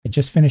I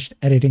just finished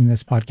editing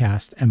this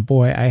podcast, and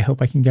boy, I hope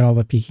I can get all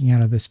the peaking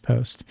out of this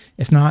post.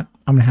 If not,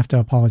 I'm going to have to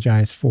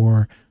apologize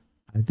for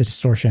the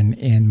distortion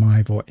in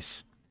my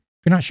voice.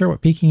 If you're not sure what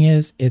peaking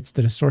is, it's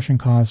the distortion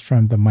caused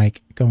from the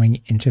mic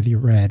going into the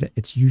red.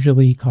 It's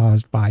usually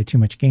caused by too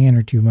much gain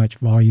or too much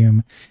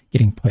volume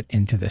getting put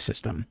into the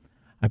system.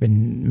 I've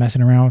been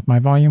messing around with my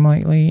volume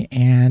lately,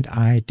 and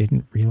I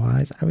didn't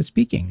realize I was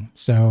peaking.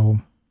 So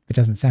if it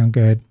doesn't sound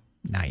good,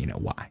 now you know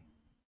why.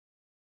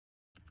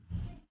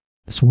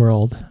 This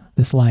world,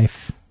 this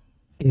life,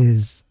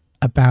 is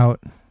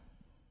about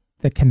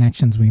the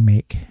connections we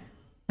make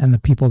and the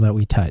people that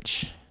we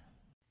touch.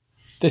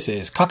 This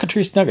is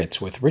Cockatrice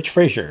Nuggets with Rich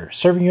Frazier,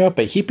 serving you up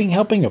a heaping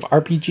helping of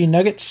RPG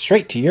nuggets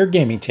straight to your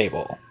gaming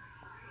table.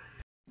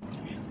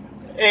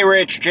 Hey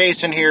Rich,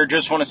 Jason here.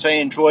 Just want to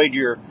say enjoyed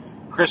your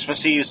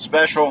Christmas Eve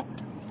special.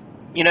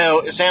 You know,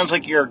 it sounds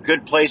like you're a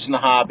good place in the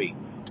hobby.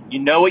 You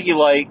know what you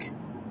like.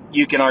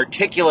 You can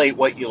articulate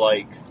what you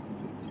like.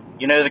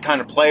 You know the kind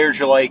of players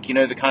you like. You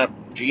know the kind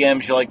of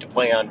GMs you like to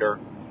play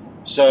under.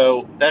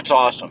 So that's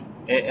awesome,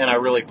 and I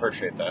really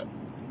appreciate that.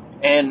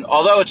 And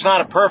although it's not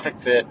a perfect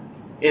fit,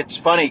 it's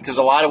funny because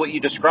a lot of what you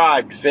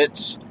described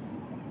fits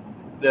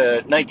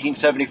the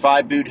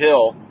 1975 Boot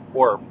Hill,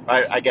 or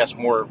I guess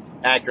more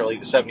accurately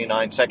the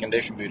 79 second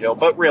edition Boot Hill,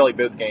 but really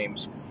both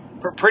games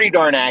pretty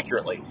darn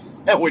accurately,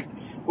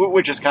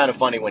 which is kind of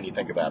funny when you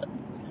think about it.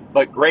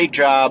 But great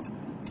job.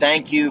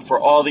 Thank you for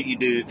all that you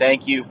do.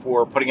 Thank you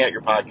for putting out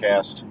your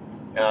podcast.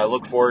 And I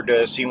look forward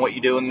to seeing what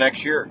you do in the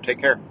next year. Take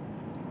care.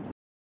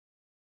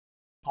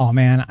 Oh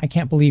man, I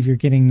can't believe you're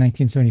getting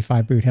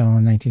 1975 Boot Hill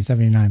and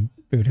 1979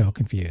 Boot Hill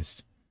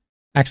confused.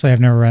 Actually, I've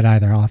never read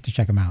either. I'll have to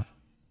check them out.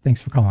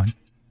 Thanks for calling.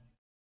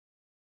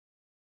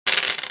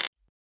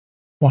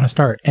 Want to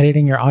start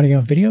editing your audio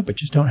and video but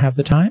just don't have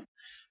the time?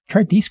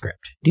 Try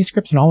Descript.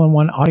 Descript's an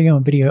all-in-one audio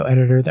and video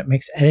editor that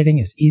makes editing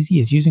as easy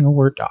as using a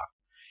Word doc.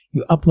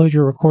 You upload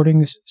your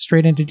recordings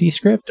straight into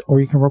Descript, or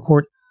you can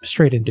record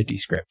straight into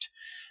Descript.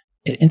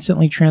 It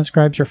instantly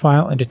transcribes your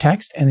file into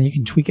text, and then you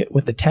can tweak it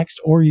with the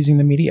text or using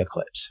the media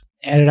clips.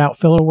 Edit out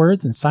filler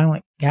words and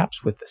silent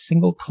gaps with a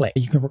single click.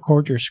 You can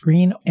record your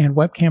screen and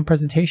webcam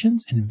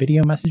presentations and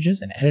video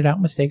messages and edit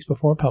out mistakes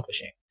before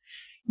publishing.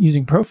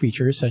 Using pro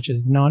features such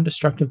as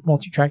non-destructive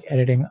multi-track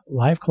editing,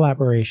 live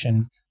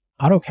collaboration,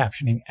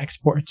 auto-captioning,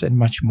 exports, and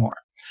much more.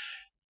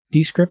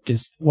 Descript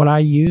is what I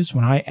use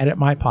when I edit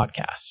my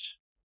podcast.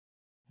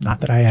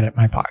 Not that I edit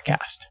my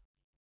podcast.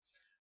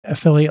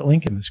 Affiliate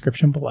link in the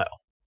description below.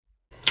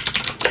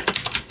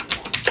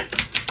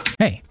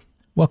 Hey,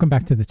 welcome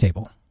back to the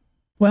table.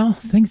 Well,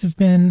 things have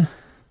been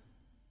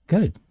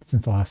good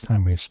since the last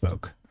time we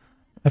spoke.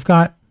 I've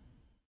got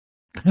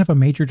kind of a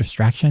major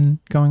distraction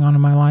going on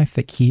in my life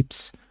that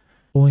keeps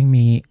pulling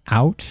me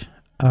out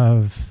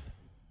of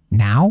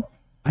now,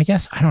 I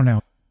guess. I don't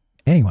know.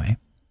 Anyway,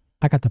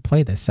 I got to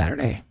play this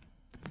Saturday.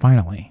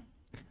 Finally.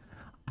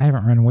 I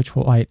haven't run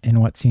Witchlight in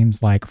what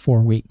seems like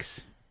 4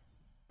 weeks.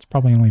 It's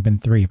probably only been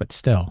 3, but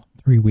still,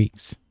 3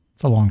 weeks.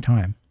 It's a long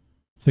time.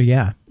 So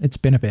yeah, it's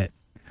been a bit.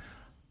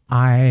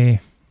 I'm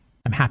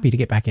happy to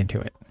get back into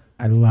it.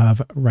 I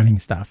love running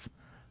stuff,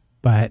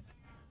 but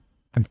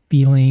I'm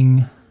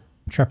feeling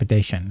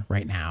trepidation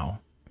right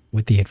now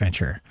with the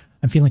adventure.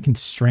 I'm feeling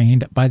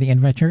constrained by the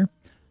adventure.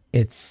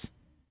 It's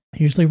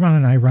usually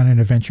I run an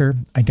adventure.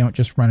 I don't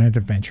just run an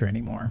adventure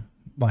anymore.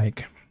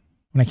 Like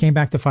when I came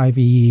back to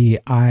 5e,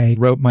 I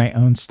wrote my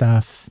own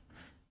stuff,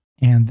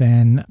 and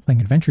then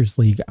playing Adventures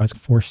League, I was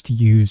forced to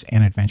use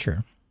an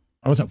adventure.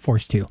 I wasn't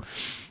forced to.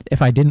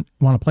 If I didn't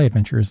want to play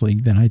Adventures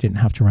League, then I didn't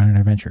have to run an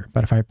adventure.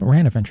 But if I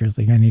ran Adventures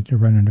League, I needed to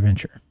run an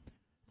adventure.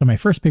 So my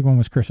first big one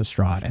was Curse of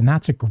Strahd, and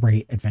that's a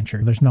great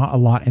adventure. There's not a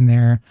lot in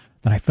there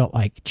that I felt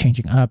like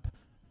changing up.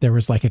 There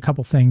was like a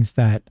couple things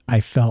that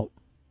I felt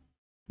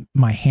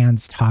my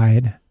hands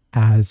tied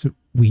as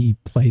we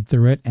played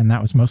through it, and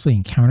that was mostly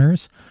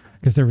encounters,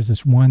 because there was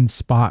this one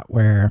spot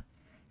where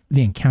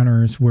the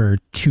encounters were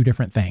 2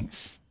 different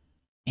things.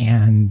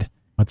 And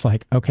it's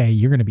like, okay,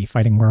 you're going to be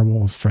fighting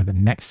werewolves for the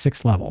next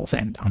 6 levels,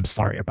 and I'm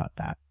sorry about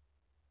that.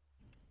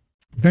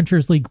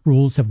 Adventures League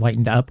rules have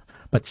lightened up,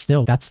 but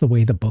still, that's the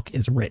way the book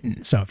is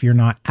written. So if you're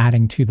not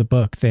adding to the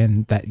book,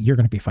 then that you're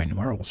going to be fighting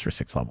werewolves for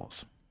 6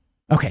 levels.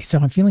 Okay, so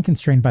I'm feeling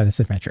constrained by this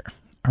adventure.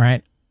 All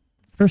right.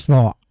 First of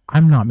all,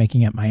 I'm not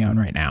making it my own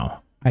right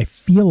now. I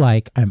feel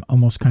like I'm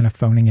almost kind of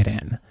phoning it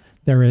in.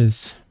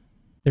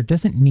 There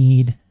doesn't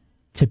need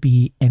to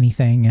be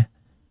anything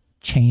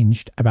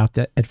changed about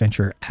the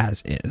adventure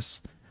as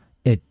is.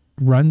 It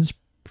runs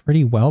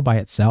pretty well by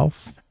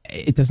itself.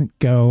 It doesn't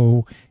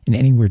go in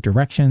any weird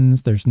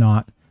directions. There's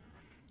not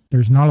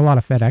a lot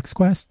of FedEx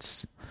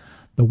quests.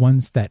 The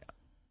ones that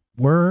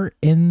were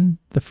in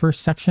the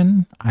first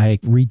section, I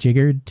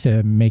rejiggered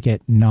to make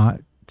it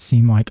not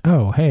seem like,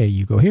 oh, hey,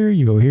 you go here,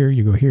 you go here,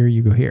 you go here,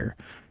 you go here,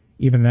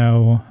 even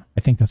though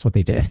I think that's what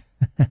they did.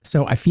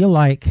 So I feel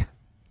like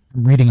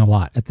I'm reading a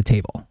lot at the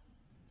table,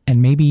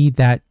 and maybe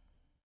that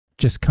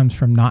just comes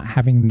from not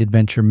having the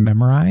adventure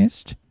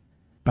memorized,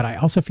 but I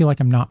also feel like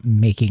I'm not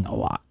making a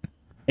lot.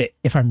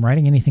 If I'm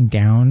writing anything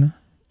down,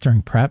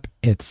 during prep,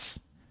 it's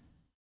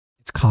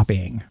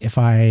copying. If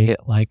I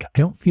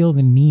don't feel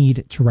the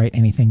need to write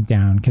anything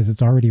down because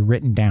it's already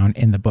written down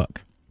in the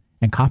book,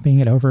 and copying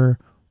it over,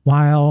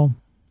 while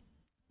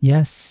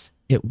yes,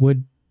 it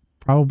would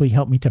probably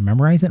help me to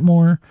memorize it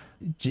more,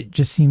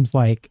 just seems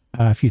like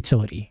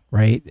futility,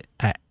 right?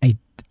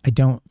 I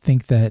don't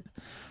think that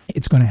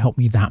it's going to help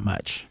me that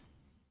much.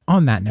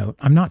 On that note,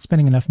 I'm not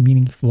spending enough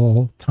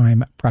meaningful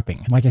time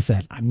prepping. Like I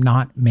said, I'm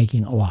not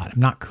making a lot. I'm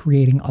not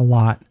creating a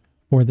lot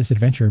for this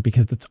adventure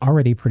because it's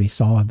already pretty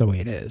solid the way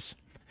it is.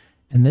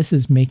 And this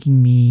is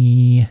making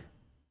me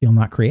feel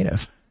not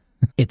creative.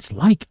 It's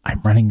like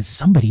I'm running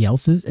somebody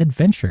else's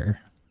adventure.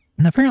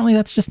 And apparently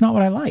that's just not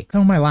what I like.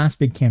 So my last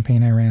big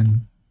campaign I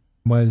ran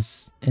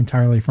was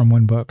entirely from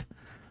one book.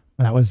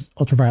 That was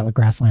Ultraviolet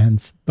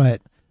Grasslands.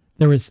 But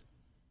there was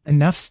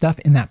enough stuff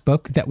in that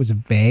book that was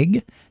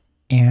vague,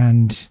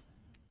 and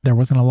there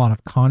wasn't a lot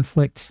of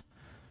conflict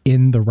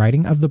in the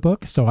writing of the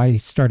book. So I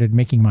started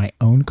making my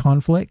own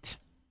conflict,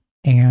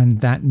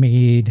 and that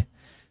made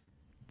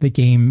the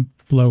game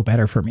flow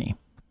better for me.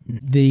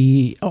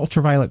 The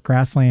Ultraviolet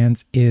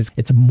Grasslands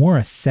it's more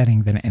a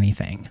setting than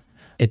anything.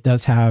 It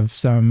does have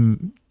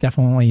some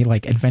definitely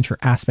like adventure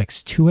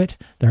aspects to it.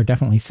 There are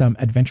definitely some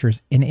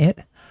adventures in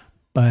it,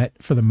 but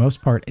for the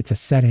most part, it's a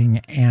setting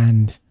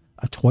and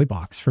a toy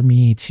box for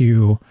me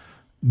to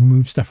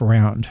move stuff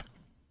around.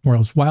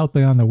 Whereas Wild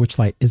Beyond the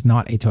Witchlight is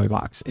not a toy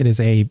box. It is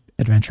a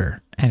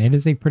adventure, and it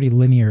is a pretty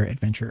linear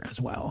adventure as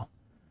well.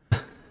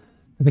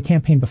 The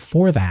campaign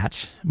before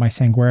that, my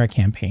Sanguera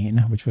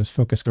campaign, which was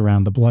focused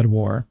around the Blood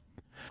War,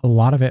 a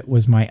lot of it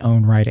was my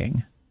own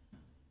writing.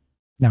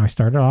 Now, I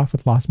started off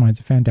with Lost Mines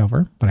of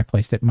Phandelver, but I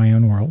placed it in my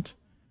own world.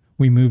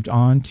 We moved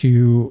on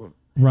to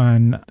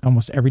run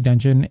almost every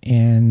dungeon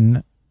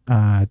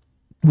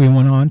we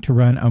went on to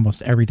run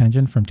almost every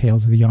dungeon from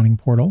Tales of the Yawning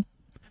Portal.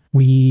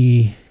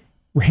 We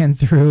ran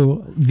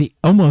through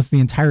almost the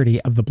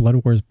entirety of the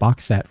Blood Wars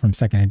box set from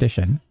 2nd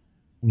edition.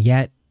 And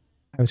yet,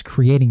 I was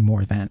creating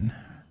more then.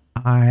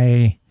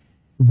 I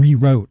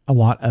rewrote a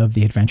lot of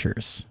the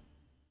adventures.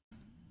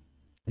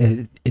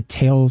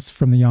 Tales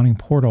from the Yawning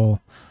Portal,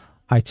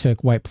 I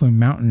took White Plume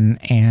Mountain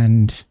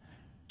and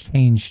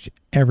changed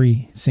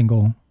every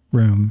single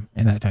room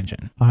in that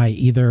dungeon. I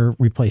either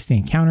replaced the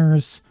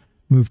encounters,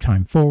 moved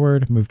time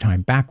forward, moved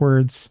time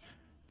backwards.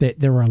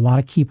 There were a lot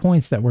of key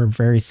points that were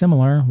very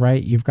similar,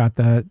 right? You've got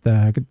the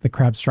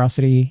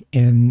Crabstrosity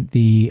in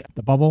the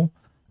bubble,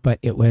 but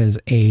it was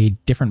a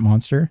different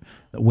monster.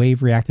 The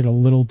wave reacted a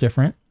little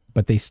different,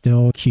 but they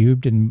still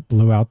cubed and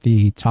blew out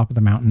the top of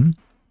the mountain.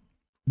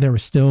 There were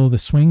still the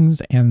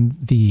swings and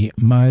the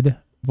mud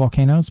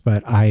volcanoes,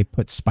 but I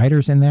put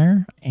spiders in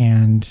there,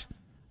 and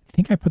I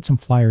think I put some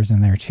flyers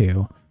in there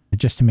too,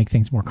 just to make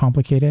things more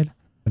complicated.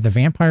 The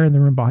vampire in the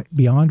room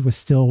beyond was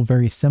still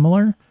very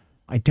similar.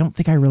 I don't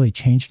think I really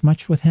changed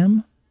much with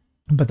him,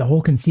 but the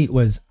whole conceit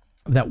was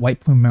that White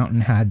Plume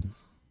Mountain had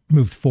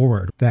moved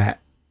forward,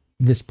 that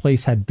this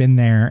place had been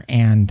there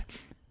and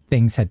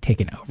things had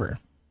taken over.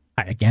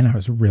 I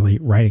was really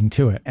writing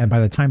to it. And by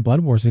the time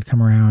Blood Wars had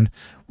come around,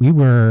 we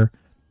were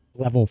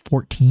level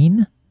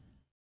 14,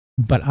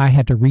 but I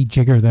had to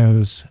rejigger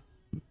those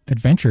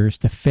adventures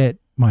to fit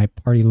my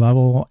party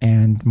level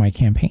and my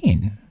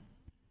campaign.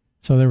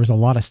 So there was a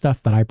lot of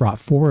stuff that I brought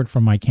forward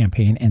from my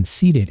campaign and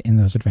seeded in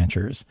those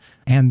adventures.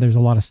 And there's a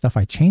lot of stuff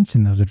I changed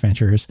in those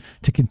adventures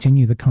to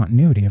continue the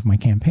continuity of my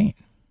campaign.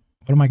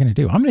 What am I going to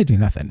do? I'm going to do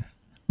nothing,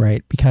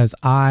 right? Because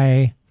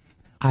I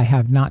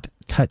have not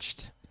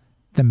touched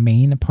the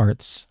main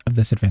parts of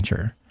this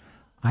adventure.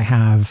 I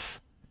have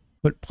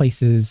put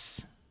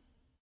places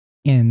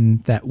in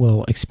that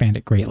will expand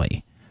it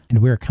greatly.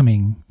 And we're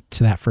coming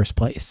to that first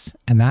place.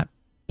 And that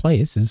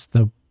place is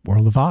the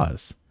World of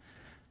Oz.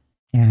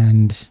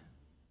 And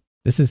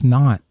this is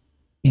not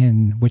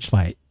in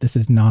Witchlight. This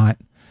is not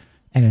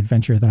an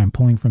adventure that I'm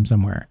pulling from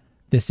somewhere.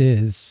 This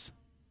is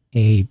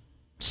a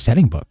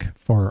setting book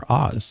for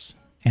Oz.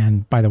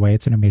 And by the way,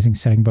 it's an amazing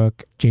setting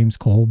book. James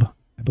Kolb,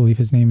 I believe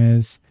his name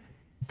is.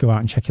 Go out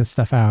and check his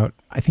stuff out.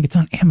 I think it's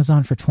on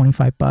Amazon for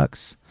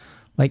 $25.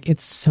 Like,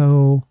 it's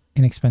so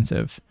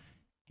inexpensive.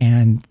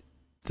 And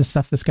the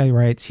stuff this guy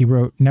writes, he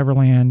wrote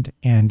Neverland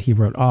and he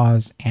wrote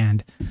Oz,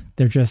 and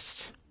they're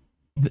just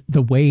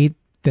the way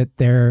that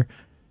they're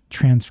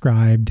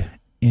transcribed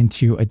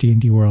into a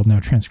D&D world. No,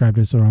 transcribed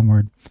is the wrong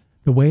word.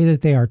 The way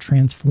that they are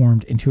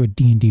transformed into a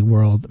D&D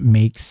world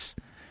makes,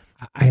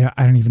 I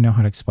don't even know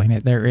how to explain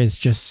it. There is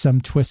just some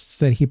twists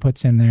that he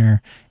puts in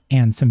there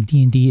and some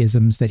D&D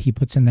isms that he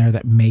puts in there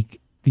that make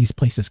these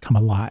places come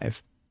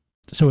alive.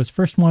 So his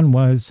first one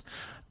was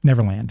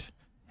Neverland,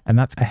 and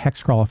that's a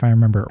hex crawl, if I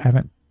remember. I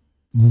haven't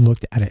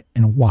looked at it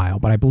in a while,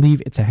 but I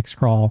believe it's a hex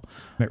crawl.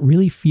 It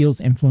really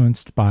feels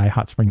influenced by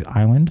Hot Springs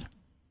Island.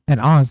 And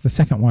Oz, the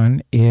second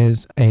one,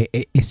 is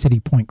a city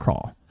point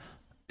crawl.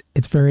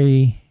 It's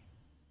very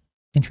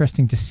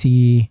interesting to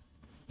see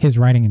his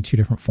writing in two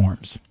different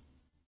forms,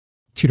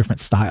 two different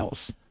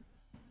styles.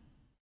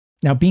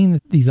 Now, being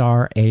that these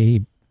are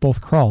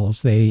both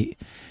crawls, they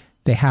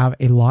have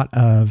a lot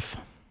of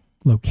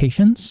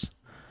locations,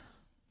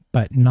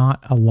 but not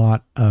a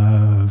lot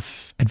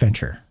of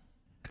adventure.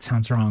 That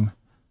sounds wrong.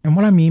 And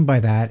what I mean by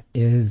that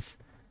is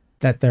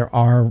that there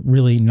are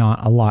really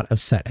not a lot of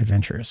set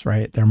adventures,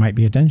 right? There might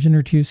be a dungeon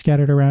or two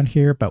scattered around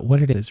here, but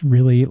what it is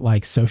really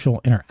like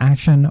social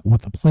interaction,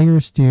 what the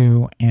players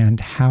do, and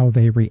how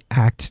they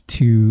react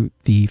to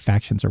the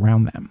factions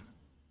around them.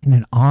 And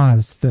in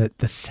Oz, the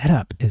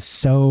setup is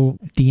so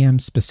DM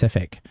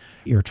specific.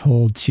 You're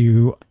told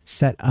to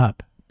set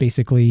up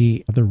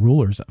basically the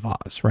rulers of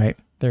Oz, right?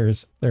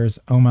 There's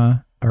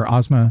Ozma,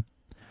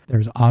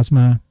 there's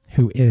Ozma,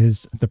 who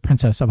is the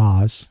Princess of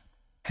Oz.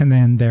 And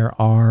then there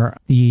are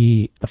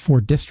the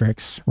 4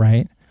 districts,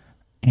 right?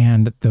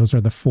 And those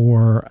are the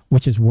 4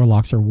 witches,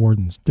 warlocks, or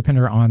wardens,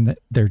 depending on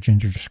their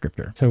gender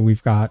descriptor. So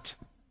we've got,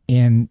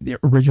 in the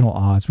original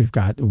Oz, we've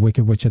got the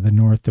Wicked Witch of the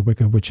North, the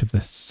Wicked Witch of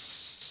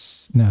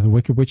the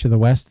Wicked Witch of the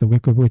West, the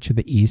Wicked Witch of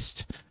the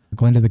East,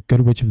 Glinda, the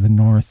Good Witch of the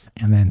North,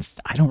 and then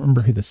I don't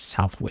remember who the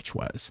South Witch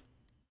was.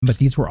 But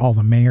these were all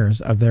the mayors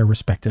of their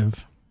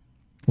respective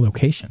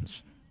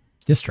locations,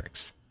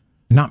 districts.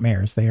 Not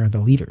mayors, they are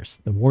the leaders,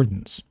 the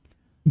wardens.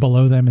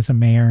 Below them is a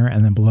mayor,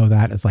 and then below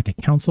that is like a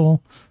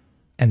council.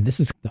 And this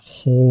is the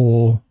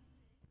whole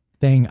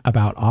thing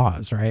about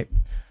Oz, right?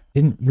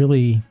 Didn't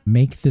really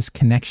make this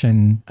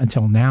connection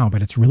until now,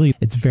 but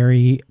it's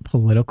very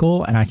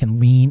political, and I can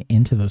lean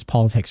into those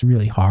politics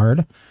really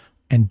hard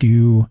and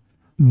do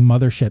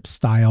Mothership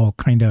style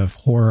kind of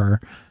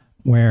horror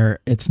where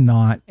it's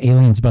not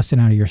aliens busting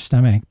out of your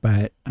stomach,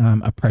 but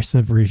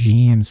oppressive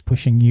regimes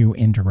pushing you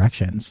in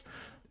directions.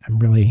 I'm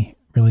really,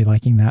 really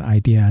liking that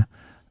idea.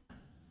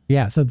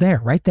 Yeah, so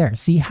right there,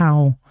 see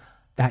how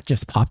that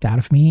just popped out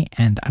of me,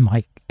 and I'm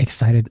like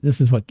excited.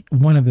 This is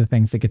one of the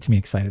things that gets me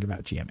excited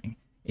about GMing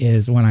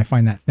is when I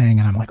find that thing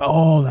and I'm like,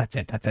 oh, that's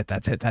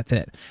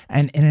it.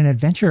 And in an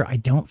adventure, I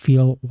don't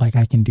feel like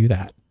I can do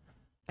that.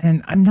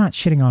 And I'm not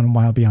shitting on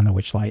Wild Beyond the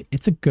Witchlight.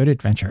 It's a good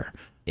adventure.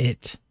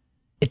 It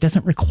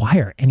doesn't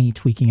require any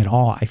tweaking at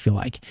all, I feel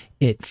like.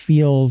 It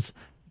feels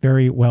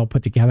very well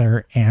put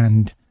together,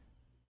 and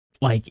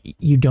like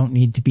you don't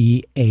need to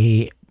be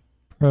a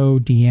pro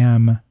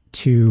DM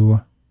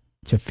to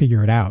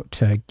figure it out,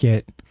 to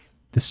get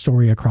the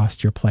story across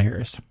to your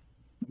players.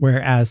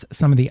 Whereas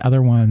some of the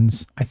other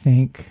ones, I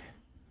think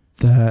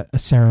the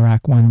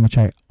Acererak one, which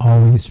I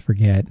always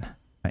forget,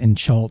 in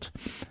Chult,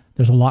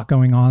 there's a lot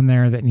going on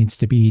there that needs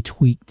to be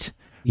tweaked.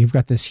 You've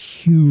got this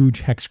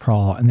huge hex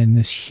crawl and then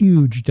this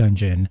huge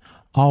dungeon,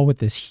 all with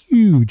this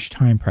huge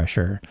time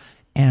pressure.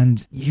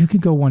 And you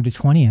could go 1 to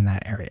 20 in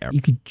that area.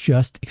 You could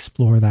just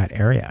explore that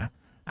area.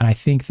 And I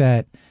think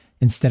that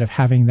instead of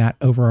having that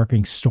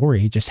overarching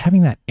story, just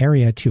having that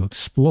area to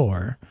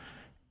explore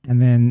and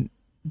then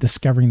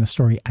discovering the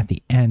story at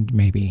the end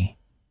maybe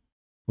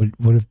would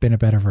have been a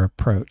better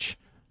approach.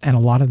 And a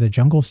lot of the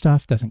jungle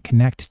stuff doesn't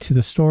connect to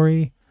the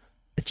story.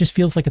 It just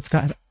feels like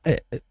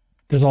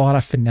there's a lot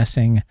of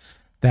finessing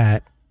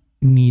that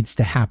needs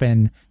to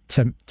happen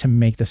to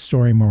make the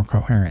story more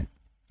coherent.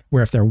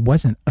 Where if there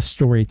wasn't a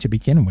story to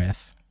begin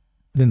with,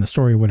 then the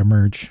story would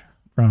emerge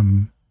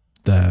from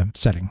the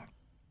setting,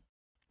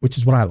 which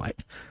is what I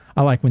like.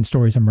 I like when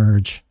stories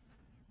emerge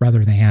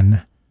rather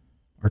than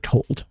are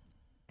told.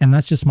 And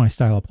that's just my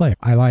style of play.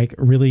 I like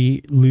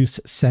really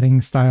loose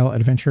setting style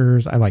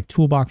adventures. I like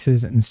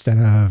toolboxes instead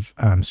of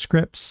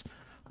scripts.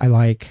 I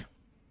like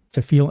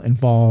to feel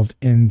involved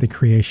in the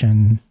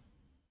creation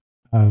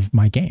of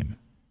my game.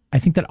 I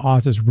think that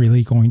Oz is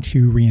really going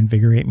to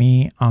reinvigorate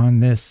me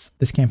on this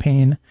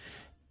campaign.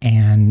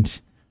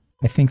 And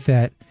I think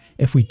that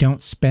if we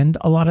don't spend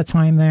a lot of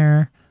time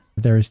there,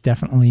 there's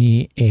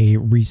definitely a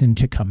reason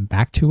to come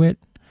back to it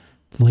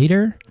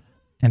later.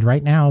 And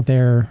right now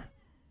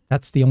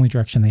that's the only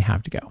direction they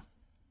have to go.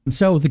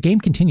 So the game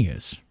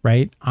continues,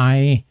 right?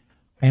 I'm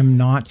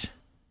not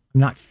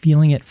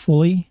feeling it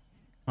fully.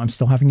 I'm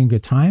still having a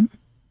good time.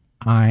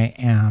 I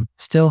am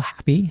still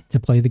happy to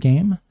play the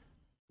game.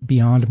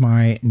 Beyond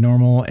my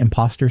normal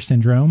imposter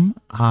syndrome,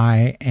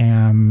 I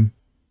am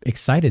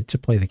excited to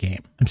play the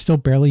game. I'm still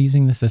barely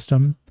using the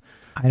system.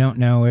 I don't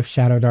know if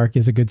Shadow Dark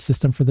is a good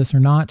system for this or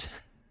not,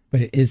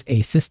 but it is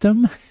a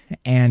system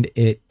and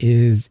it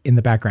is in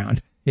the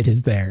background. It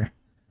is there.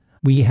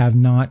 We have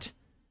not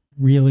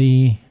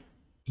really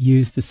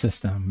used the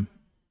system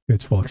to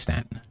its full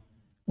extent,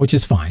 which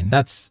is fine.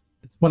 That's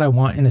what I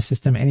want in a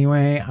system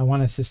anyway. I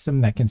want a system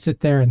that can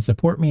sit there and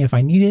support me if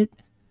I need it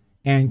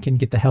and can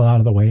get the hell out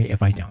of the way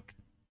if I don't.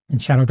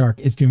 And Shadow Dark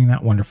is doing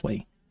that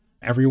wonderfully.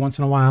 Every once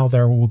in a while,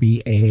 there will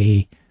be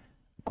a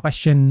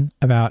question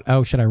about,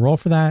 oh, should I roll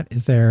for that?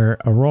 Is there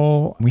a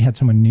roll? We had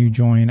someone new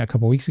join a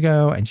couple weeks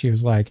ago, and she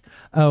was like,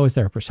 oh, is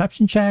there a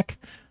perception check?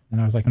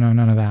 And I was like, no,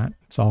 none of that.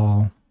 It's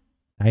all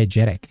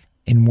diegetic,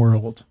 in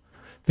world,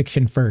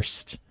 fiction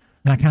first.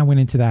 And I kind of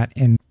went into that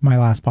in my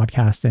last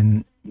podcast,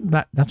 and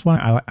that's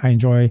why I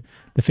enjoy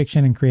the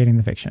fiction and creating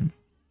the fiction.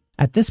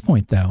 At this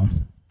point, though,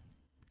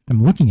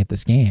 I'm looking at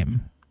this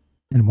game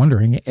and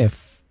wondering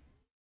if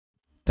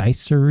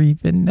dice are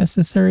even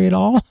necessary at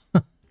all.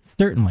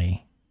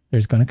 Certainly,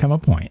 there's going to come a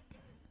point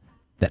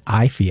that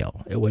I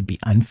feel it would be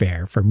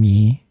unfair for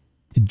me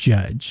to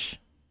judge.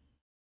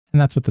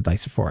 And that's what the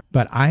dice are for.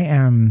 But I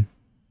am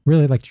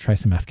really like to try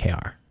some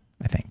FKR,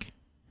 I think.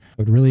 I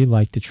would really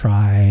like to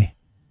try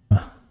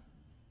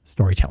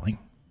storytelling.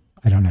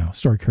 I don't know.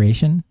 Story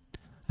creation?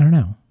 I don't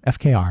know.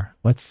 FKR.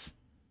 Let's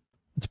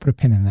put a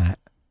pin in that.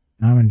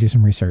 I'm going to do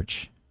some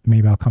research.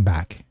 Maybe I'll come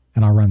back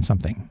and I'll run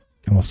something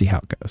and we'll see how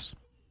it goes.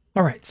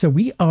 All right. So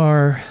we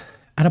are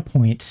at a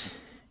point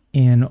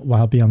in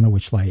Wild Beyond the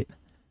Witchlight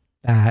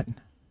that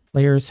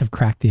players have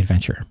cracked the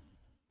adventure.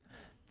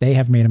 They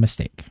have made a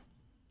mistake.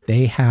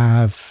 They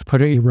have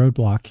put a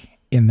roadblock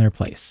in their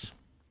place.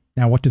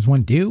 Now, what does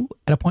one do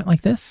at a point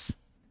like this?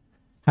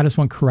 How does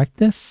one correct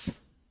this?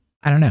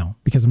 I don't know,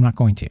 because I'm not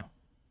going to.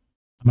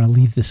 I'm going to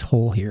leave this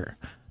hole here.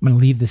 I'm going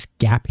to leave this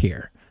gap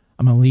here.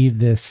 I'm going to leave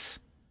this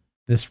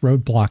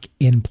roadblock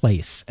in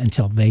place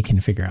until they can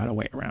figure out a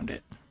way around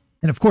it.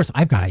 And of course,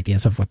 I've got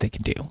ideas of what they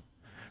can do.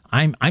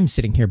 I'm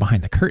sitting here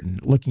behind the curtain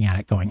looking at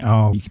it going,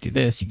 oh, you could do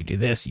this, you could do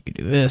this, you could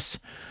do this.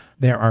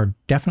 There are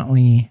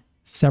definitely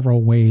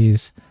several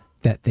ways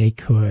that they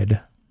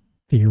could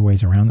figure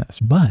ways around this.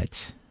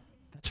 But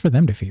that's for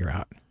them to figure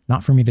out,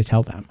 not for me to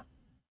tell them.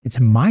 It's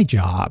my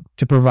job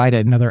to provide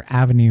another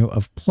avenue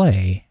of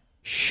play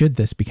should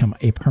this become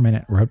a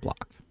permanent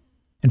roadblock.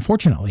 And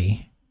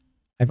fortunately,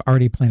 I've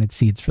already planted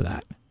seeds for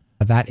that.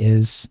 That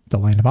is the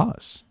Land of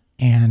Oz.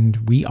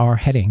 And we are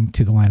heading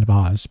to the Land of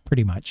Oz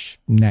pretty much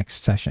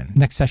next session.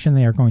 Next session,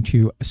 they are going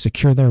to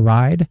secure their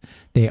ride.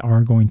 They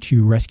are going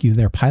to rescue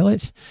their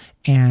pilot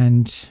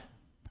and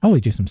probably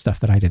do some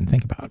stuff that I didn't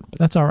think about, but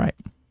that's all right.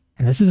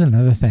 And this is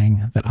another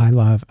thing that I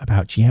love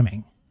about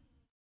GMing.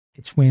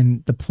 It's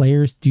when the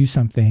players do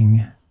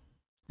something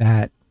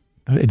that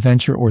the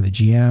adventure or the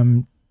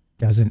GM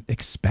doesn't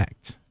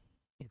expect.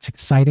 It's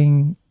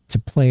exciting to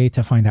play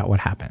to find out what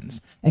happens.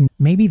 And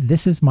maybe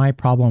this is my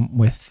problem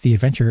with the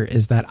adventure,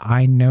 is that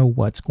I know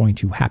what's going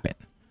to happen.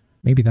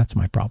 Maybe that's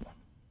my problem.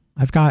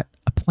 I've got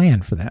a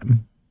plan for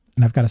them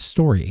and I've got a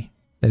story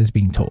that is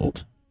being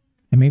told.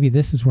 And maybe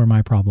this is where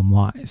my problem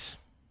lies.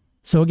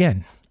 So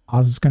again,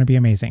 Oz is going to be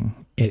amazing.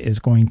 It is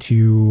going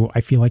to,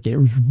 I feel like it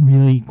was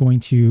really going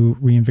to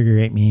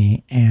reinvigorate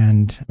me,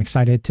 and I'm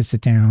excited to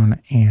sit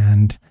down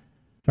and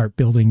start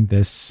building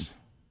this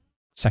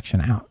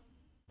section out.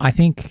 I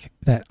think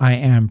that I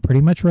am pretty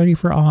much ready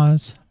for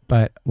Oz,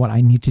 but what I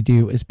need to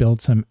do is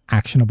build some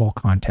actionable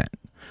content.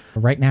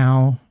 Right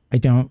now, I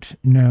don't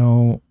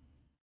know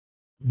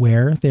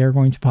where they are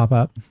going to pop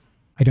up.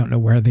 I don't know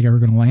where they are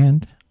going to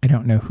land. I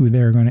don't know who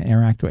they're going to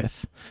interact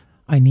with.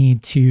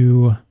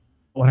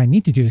 What I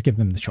need to do is give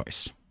them the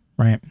choice,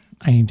 right?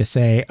 I need to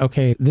say,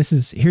 okay,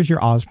 here's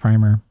your Oz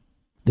primer.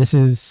 This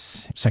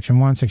is section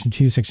 1, section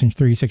 2, section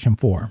 3, section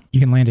 4. You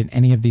can land in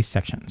any of these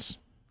sections.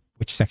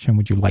 Which section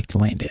would you like to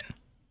land in?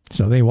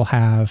 So they will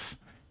have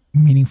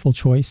meaningful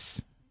choice.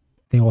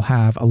 They will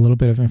have a little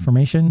bit of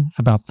information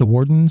about the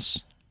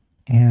wardens,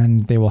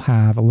 and they will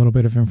have a little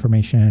bit of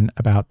information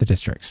about the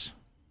districts.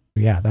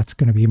 Yeah, that's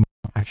going to be more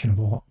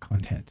actionable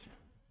content.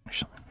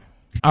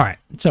 All right.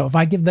 So if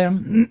I give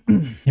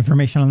them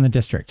information on the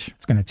district,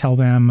 it's going to tell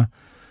them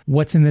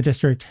what's in the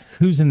district,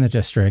 who's in the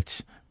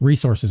district,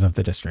 resources of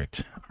the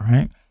district. All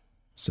right.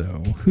 So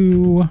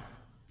who,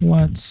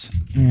 what,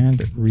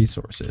 and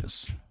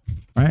resources.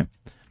 All right.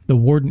 The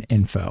warden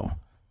info,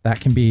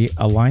 that can be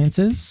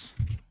alliances.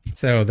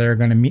 So they're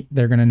going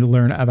to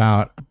learn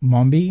about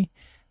Mombi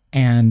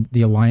and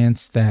the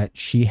alliance that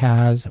she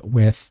has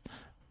with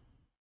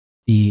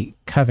the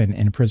Coven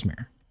in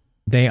Prismere.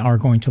 They are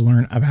going to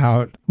learn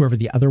about whoever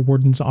the other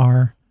wardens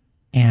are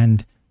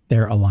and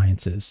their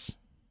alliances.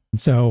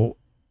 So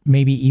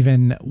maybe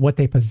even what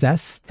they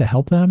possess to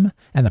help them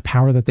and the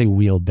power that they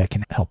wield that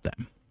can help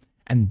them.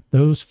 And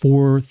those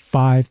 4,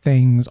 5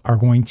 things are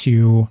going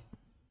to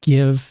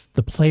give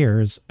the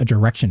players a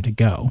direction to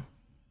go,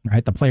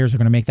 right? The players are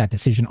going to make that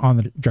decision on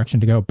the direction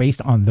to go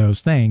based on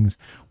those things,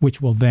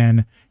 which will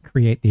then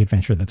create the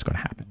adventure that's going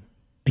to happen.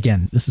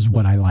 Again, this is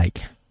what I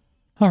like.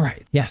 All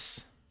right.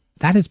 Yes.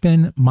 That has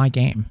been my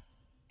game,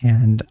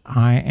 and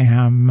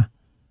I'm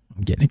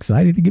getting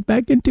excited to get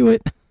back into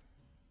it.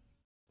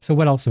 So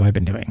what else have I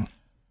been doing?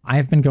 I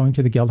have been going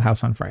to the Guild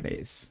House on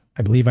Fridays.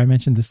 I believe I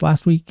mentioned this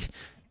last week,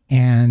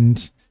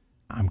 and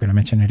I'm going to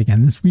mention it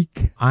again this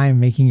week.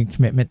 I'm making a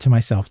commitment to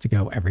myself to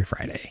go every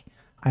Friday.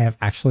 I have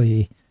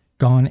actually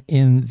gone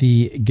in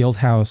the Guild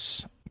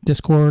House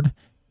Discord,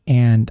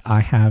 and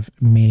I have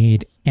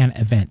made an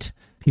event.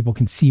 People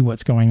can see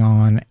what's going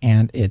on,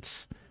 and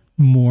it's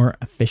more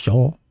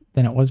official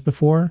than it was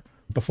before.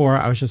 Before,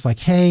 I was just like,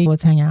 hey,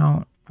 let's hang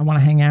out. I want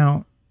to hang out.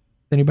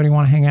 Does anybody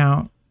want to hang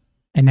out?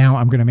 And now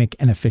I'm going to make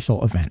an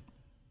official event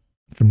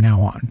from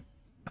now on.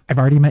 I've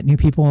already met new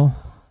people.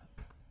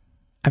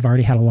 I've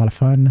already had a lot of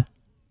fun.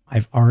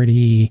 I've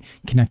already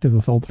connected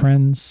with old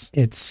friends.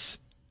 It's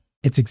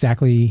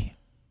exactly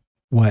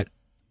what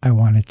I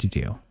wanted to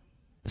do.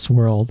 This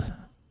world,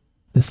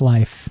 this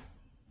life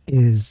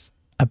is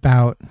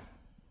about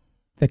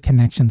the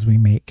connections we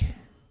make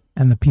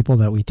and the people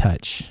that we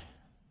touch.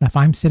 Now, if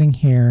I'm sitting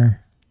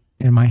here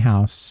in my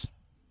house,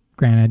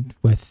 granted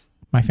with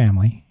my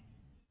family,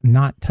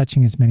 not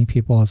touching as many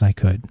people as I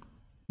could.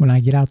 When I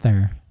get out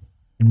there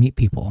and meet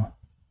people,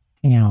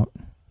 hang out,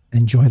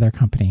 and enjoy their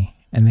company,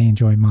 and they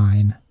enjoy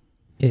mine,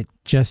 it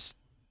just,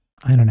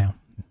 I don't know.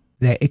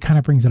 It kind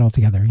of brings it all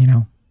together, you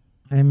know?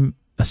 I'm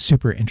a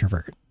super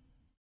introvert,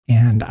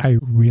 and I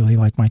really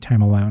like my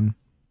time alone.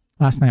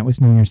 Last night was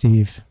New Year's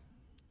Eve.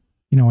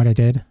 You know what I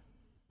did?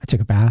 I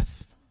took a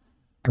bath,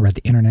 I read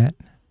the internet,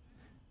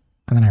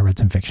 and then I read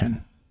some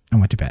fiction and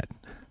went to bed.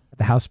 At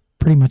the house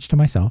pretty much to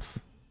myself,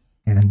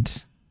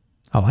 and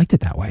I liked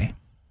it that way.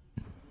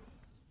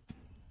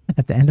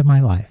 At the end of my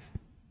life,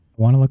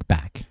 I want to look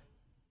back.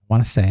 I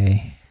want to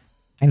say,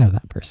 I know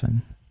that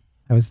person.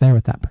 I was there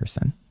with that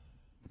person.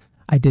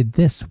 I did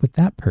this with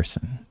that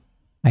person.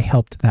 I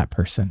helped that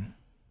person.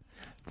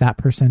 That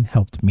person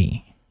helped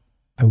me.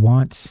 I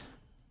want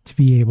to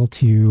be able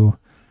to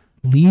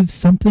leave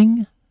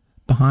something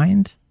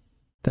behind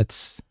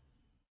that's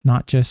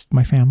not just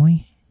my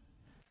family.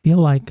 Feel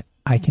like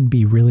I can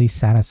be really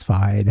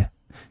satisfied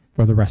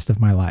for the rest of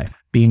my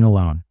life being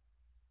alone.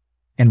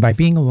 And by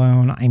being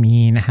alone, I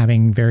mean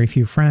having very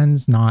few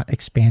friends, not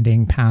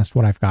expanding past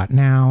what I've got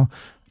now,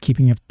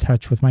 keeping in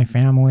touch with my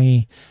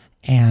family,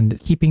 and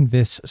keeping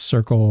this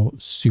circle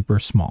super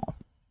small.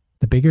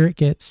 The bigger it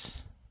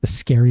gets, the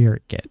scarier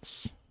it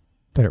gets.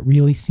 But it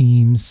really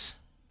seems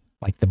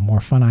like the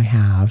more fun I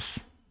have,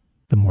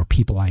 the more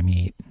people I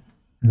meet,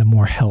 and the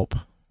more help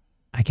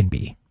I can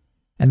be.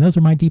 And those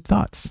are my deep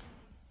thoughts.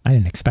 I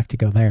didn't expect to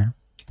go there.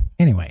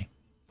 Anyway,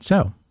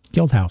 so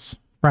Guildhouse,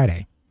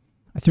 Friday.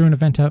 I threw an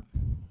event up.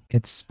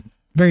 It's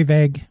very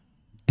vague.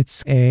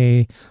 It's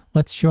a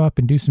let's show up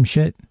and do some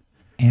shit.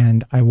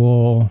 And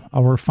I'll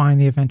refine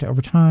the event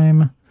over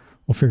time.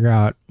 We'll figure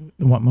out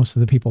what most of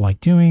the people like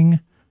doing.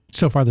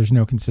 So far, there's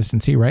no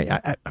consistency, right?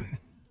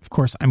 Of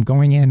course, I'm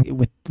going in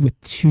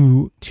with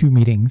two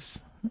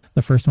meetings.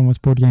 The first one was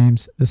board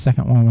games. The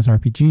second one was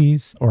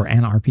RPGs or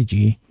an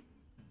RPG.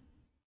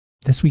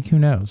 This week, who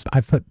knows?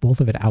 I've put both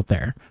of it out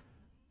there.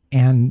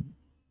 And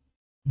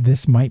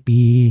this might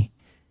be,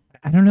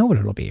 I don't know what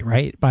it'll be,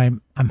 right? But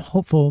I'm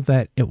hopeful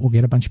that it will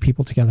get a bunch of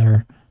people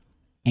together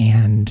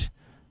and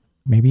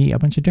maybe a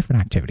bunch of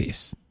different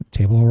activities.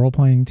 Table of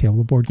role-playing,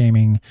 table of board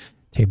gaming,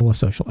 table of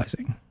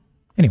socializing.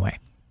 Anyway,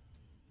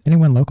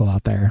 anyone local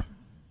out there,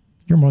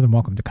 you're more than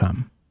welcome to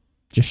come.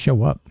 Just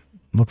show up.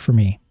 Look for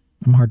me.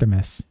 I'm hard to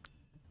miss.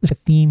 There's a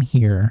theme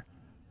here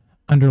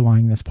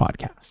underlying this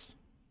podcast.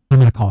 I'm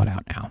going to call it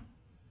out now.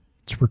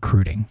 It's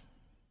recruiting.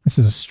 This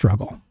is a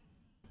struggle.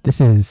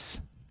 This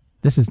is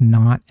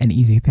not an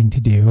easy thing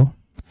to do,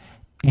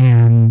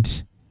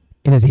 and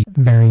it is a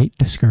very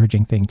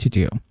discouraging thing to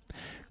do.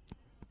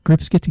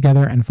 Groups get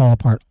together and fall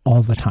apart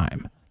all the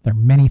time. There are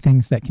many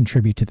things that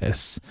contribute to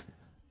this.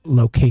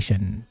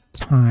 Location,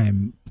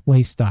 time,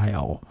 play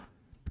style,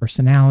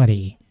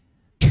 personality.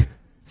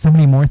 So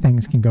many more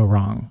things can go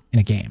wrong in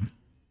a game.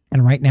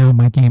 And right now,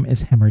 my game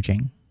is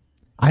hemorrhaging.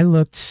 I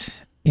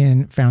looked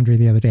in Foundry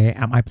the other day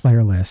at my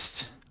player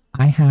list.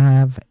 I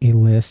have a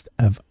list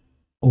of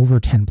over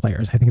 10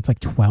 players. I think it's like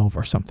 12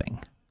 or something.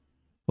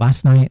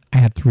 Last night, I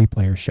had 3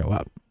 players show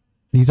up.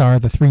 These are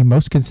the 3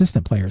 most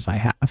consistent players I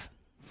have.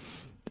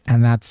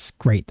 And that's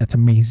great. That's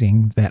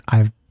amazing that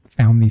I've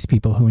found these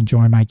people who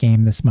enjoy my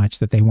game this much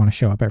that they want to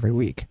show up every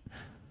week.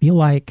 I feel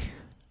like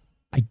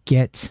I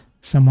get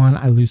someone,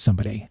 I lose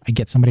somebody. I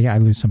get somebody, I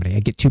lose somebody. I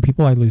get 2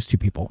 people, I lose 2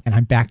 people. And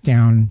I'm back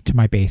down to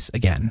my base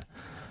again.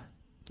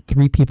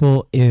 3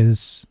 people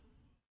is,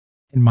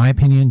 in my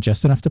opinion,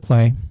 just enough to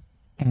play.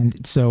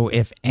 And so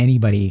if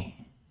anybody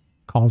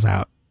calls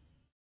out,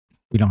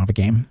 we don't have a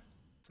game.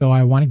 So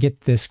I want to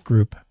get this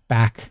group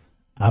back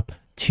up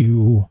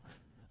to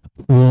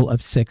a pool of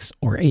 6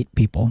 or 8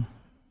 people.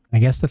 I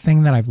guess the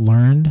thing that I've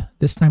learned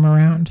this time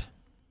around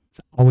is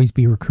always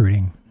be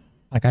recruiting.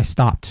 Like I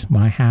stopped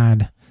when I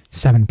had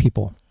 7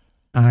 people,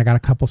 and I got a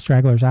couple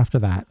stragglers after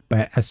that.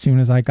 But as soon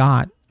as I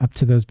got up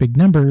to those big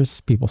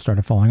numbers, people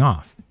started falling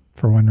off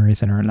for one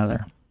reason or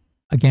another.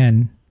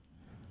 Again,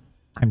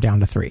 I'm down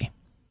to 3.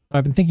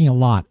 I've been thinking a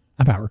lot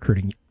about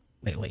recruiting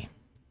lately.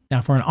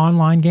 Now, for an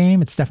online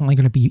game, it's definitely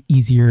going to be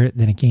easier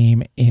than a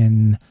game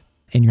in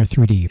your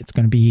 3D. It's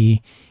going to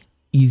be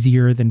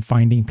easier than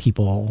finding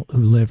people who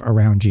live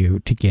around you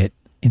to get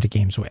into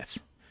games with.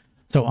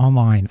 So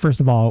online, first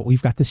of all,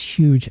 we've got this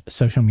huge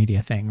social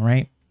media thing,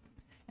 right?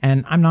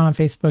 And I'm not on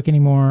Facebook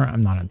anymore.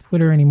 I'm not on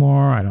Twitter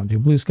anymore. I don't do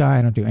Blue Sky.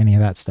 I don't do any of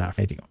that stuff.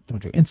 I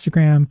don't do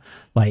Instagram.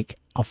 Like,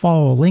 I'll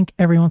follow a link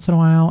every once in a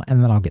while,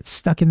 and then I'll get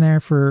stuck in there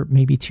for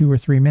maybe 2 or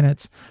 3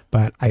 minutes.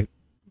 But I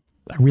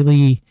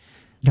really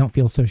don't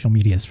feel social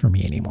media is for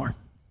me anymore.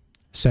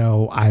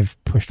 So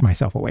I've pushed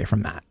myself away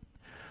from that.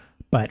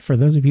 But for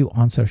those of you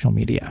on social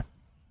media,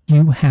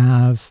 you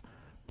have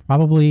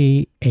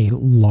probably a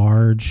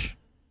large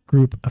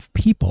group of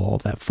people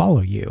that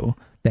follow you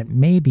that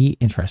may be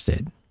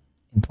interested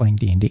in playing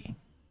D&D.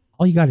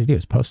 All you got to do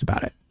is post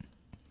about it.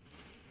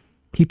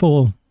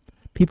 People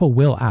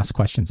will ask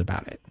questions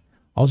about it.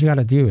 All you got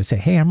to do is say,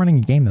 hey, I'm running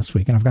a game this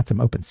week and I've got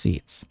some open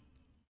seats.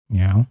 You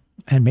know,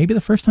 And maybe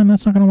the first time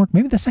that's not going to work.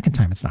 Maybe the second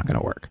time it's not going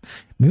to work.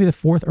 Maybe the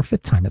fourth or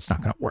fifth time it's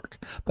not going to work.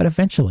 But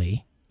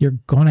eventually, you're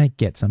going to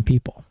get some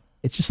people.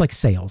 It's just like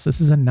sales. This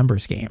is a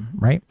numbers game,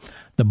 right?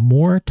 The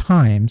more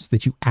times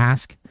that you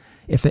ask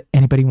if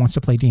anybody wants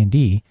to play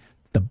D&D,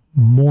 the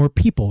more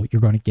people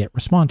you're going to get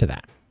respond to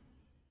that.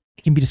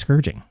 It can be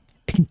discouraging.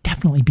 It can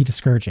definitely be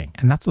discouraging.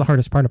 And that's the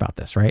hardest part about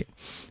this, right?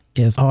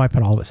 Is, I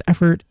put all this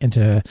effort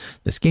into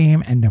this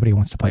game and nobody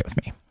wants to play it with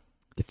me.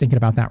 You're thinking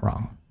about that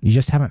wrong. You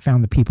just haven't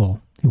found the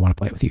people who want to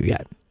play it with you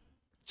yet.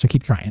 So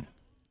keep trying.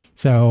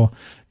 So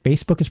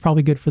Facebook is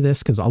probably good for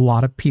this because a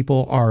lot of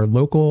people are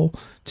local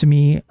to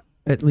me,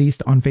 at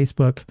least on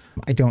Facebook.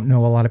 I don't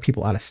know a lot of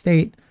people out of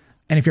state.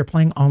 And if you're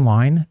playing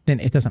online, then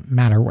it doesn't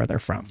matter where they're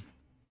from.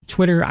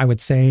 Twitter, I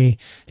would say,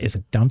 is a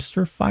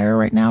dumpster fire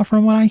right now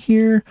from what I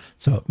hear.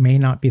 So it may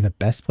not be the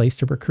best place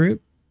to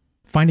recruit.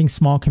 Finding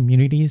small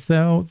communities,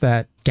 though,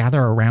 that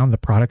gather around the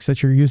products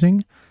that you're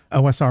using.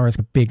 OSR is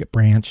a big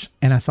branch.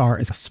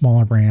 NSR is a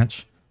smaller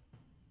branch.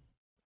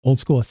 Old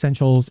School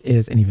Essentials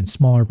is an even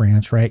smaller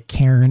branch, right?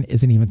 Cairn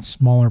is an even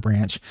smaller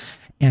branch.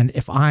 And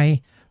if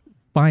I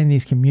find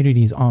these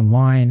communities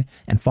online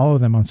and follow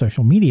them on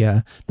social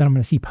media, then I'm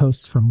going to see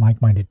posts from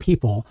like-minded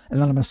people, and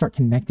then I'm going to start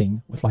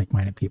connecting with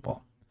like-minded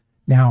people.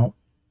 Now,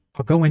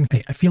 I'll go in.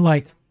 I feel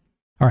like,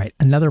 all right,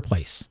 another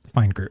place to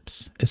find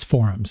groups is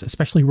forums,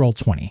 especially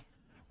Roll20.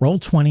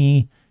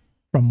 Roll20,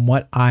 from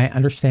what I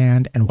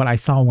understand and what I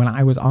saw when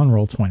I was on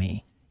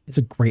Roll20, is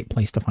a great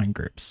place to find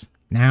groups.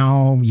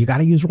 Now, you got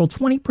to use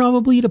Roll20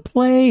 probably to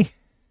play.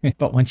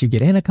 But once you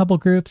get in a couple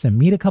groups and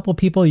meet a couple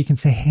people, you can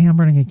say, hey, I'm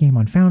running a game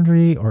on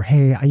Foundry, or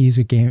hey,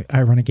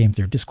 I run a game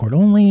through Discord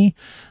only.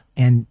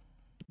 And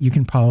you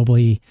can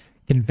probably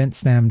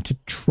convince them to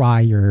try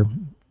your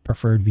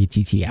preferred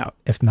VTT out,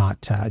 if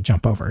not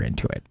jump over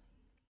into it.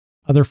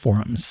 Other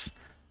forums.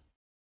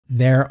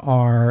 There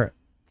are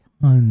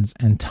tons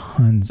and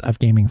tons of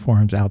gaming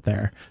forums out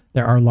there.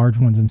 There are large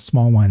ones and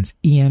small ones.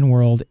 EN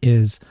World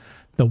is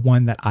the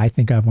one that I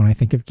think of when I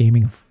think of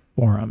gaming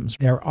forums.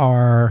 There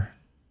are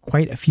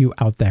quite a few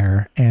out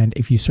there, and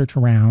if you search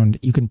around,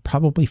 you can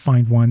probably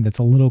find one that's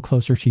a little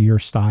closer to your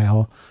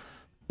style.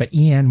 But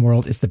EN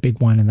World is the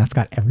big one, and that's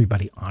got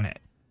everybody on it.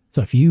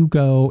 So if you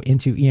go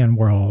into EN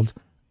World,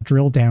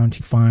 drill down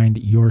to find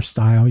your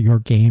style, your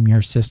game,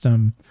 your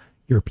system,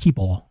 your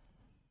people,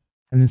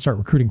 and then start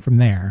recruiting from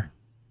there,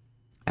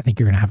 I think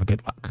you're going to have a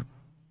good luck.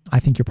 I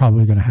think you're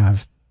probably going to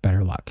have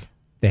better luck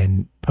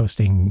than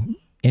posting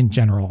in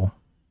general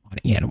on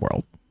EN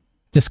World.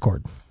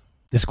 Discord.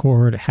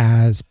 Discord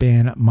has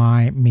been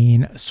my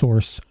main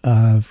source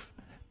of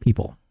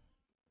people.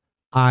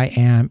 I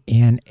am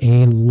in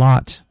a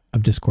lot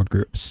of Discord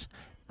groups.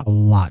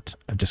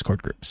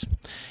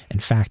 In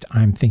fact,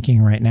 I'm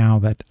thinking right now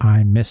that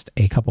I missed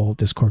a couple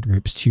Discord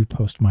groups to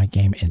post my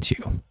game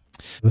into.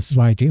 This is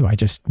what I do. I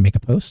just make a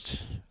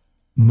post.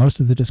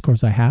 Most of the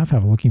Discords I have a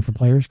looking for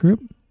players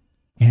group,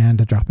 and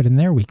I drop it in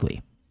there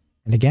weekly.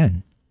 And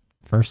again,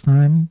 first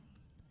time,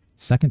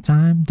 second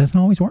time, doesn't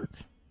always work.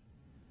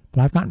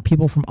 But I've gotten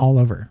people from all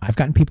over. I've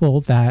gotten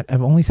people that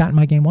have only sat in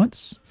my game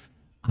once.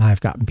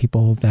 I've gotten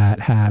people that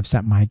have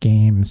sat in my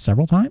game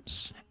several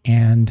times.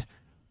 And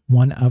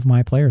one of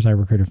my players I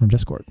recruited from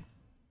Discord.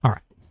 All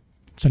right.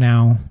 So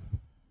now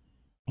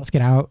let's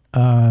get out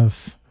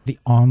of the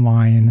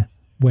online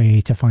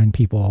way to find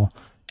people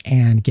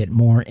and get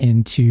more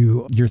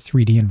into your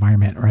 3D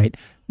environment, right?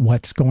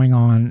 What's going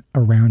on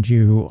around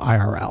you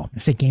IRL. I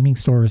say gaming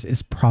stores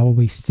is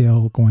probably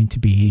still going to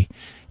be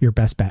your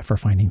best bet for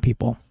finding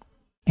people.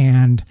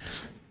 And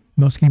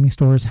most gaming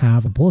stores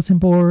have a bulletin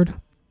board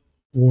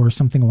or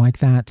something like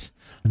that.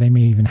 They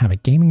may even have a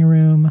gaming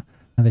room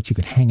that you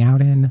could hang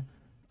out in.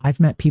 I've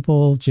met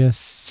people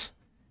just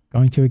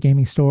going to a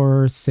gaming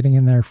store, sitting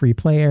in their free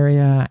play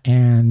area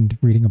and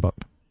reading a book.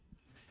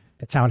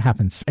 That's how it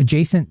happens.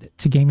 Adjacent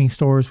to gaming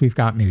stores, we've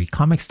got maybe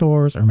comic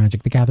stores or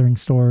Magic the Gathering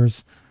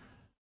stores.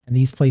 And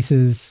these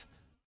places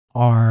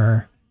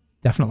are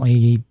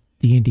definitely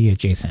D&D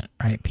adjacent,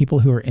 right? People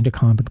who are into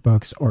comic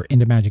books or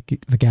into Magic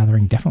the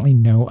Gathering definitely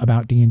know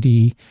about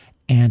D&D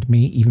and may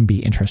even be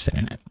interested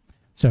in it.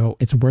 So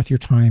it's worth your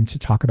time to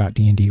talk about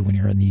D&D when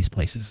you're in these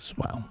places as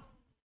well.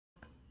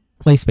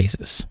 Play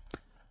spaces.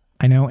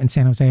 I know in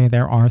San Jose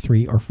there are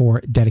 3 or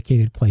 4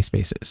 dedicated play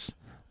spaces.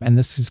 And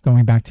this is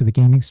going back to the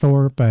gaming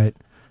store, but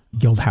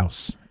Guild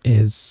House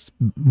is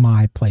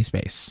my play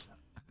space.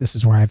 This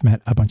is where I've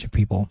met a bunch of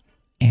people.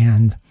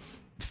 And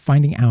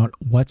finding out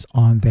what's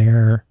on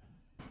their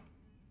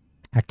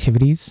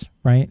activities,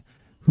 right?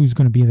 Who's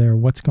going to be there?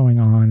 What's going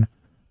on?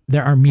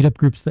 There are meetup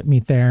groups that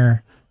meet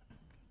there.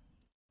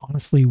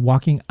 Honestly,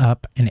 walking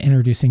up and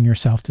introducing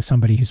yourself to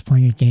somebody who's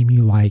playing a game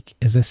you like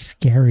is a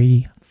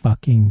scary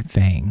fucking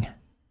thing.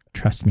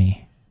 Trust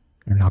me,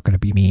 they're not going to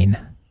be mean.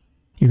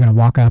 You're going to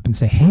walk up and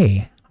say,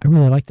 hey, I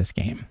really like this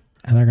game.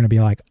 And they're going to be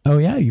like, oh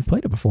yeah, you've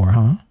played it before,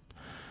 huh?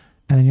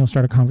 And then you'll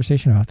start a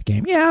conversation about the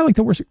game. Yeah, I like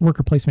the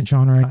worker placement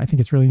genre. I think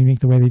it's really unique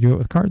the way they do it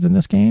with cards in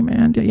this game.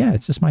 And yeah,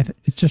 it's just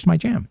my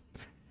jam.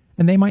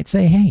 And they might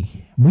say,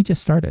 hey, we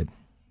just started.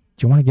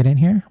 Do you want to get in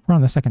here? We're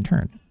on the second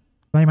turn.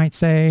 They might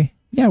say,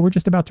 yeah, we're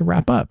just about to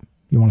wrap up.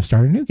 You want to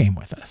start a new game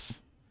with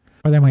us?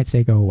 Or they might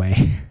say, go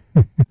away.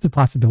 It's a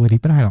possibility,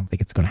 but I don't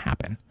think it's going to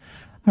happen.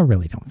 I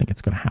really don't think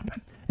it's going to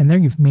happen. And there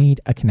you've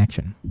made a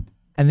connection.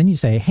 And then you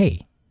say,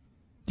 hey,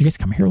 do you guys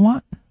come here a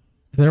lot?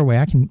 Is there a way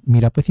I can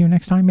meet up with you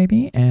next time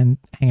maybe and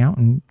hang out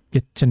and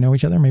get to know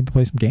each other, maybe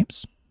play some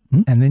games?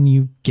 And then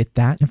you get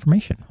that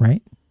information,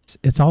 right?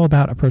 It's all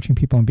about approaching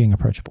people and being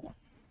approachable,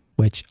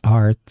 which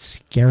are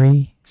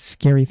scary,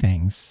 scary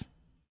things,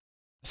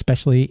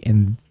 especially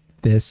in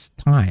this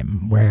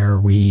time where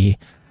we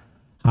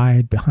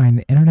hide behind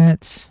the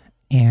internet.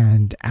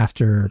 And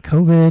after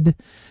COVID,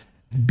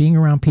 being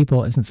around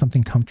people isn't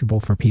something comfortable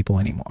for people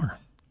anymore.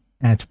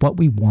 And it's what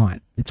we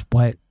want. It's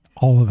what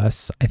all of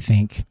us, I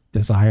think,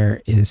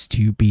 desire, is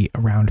to be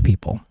around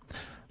people.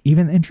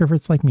 Even the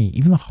introverts like me,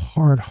 even the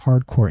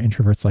hardcore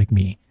introverts like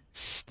me,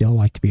 still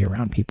like to be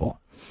around people.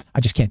 I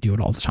just can't do it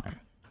all the time.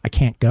 I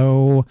can't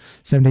go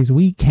 7 days a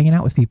week hanging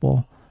out with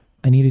people.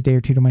 I need a day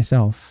or two to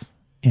myself.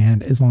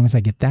 And as long as I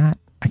get that,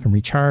 I can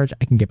recharge,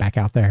 I can get back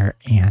out there,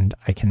 and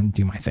I can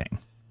do my thing.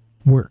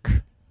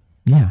 Work.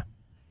 Yeah.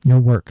 Your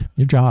work,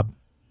 your job.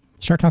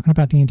 Start talking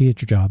about D&D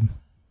at your job.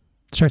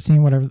 Start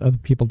seeing what other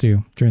people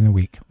do during the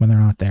week when they're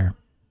not there.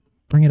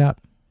 Bring it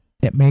up.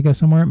 It may go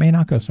somewhere, it may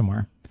not go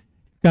somewhere.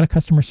 You've got a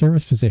customer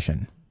service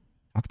position.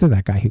 Talk to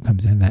that guy who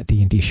comes in that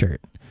D&D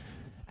shirt.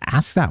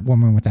 Ask that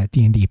woman with that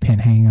D&D pin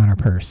hanging on her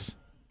purse,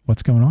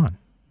 what's going on?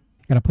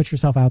 You got to put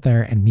yourself out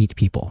there and meet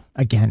people.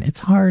 Again, it's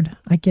hard.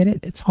 I get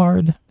it. It's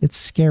hard. It's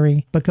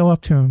scary. But go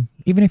up to them.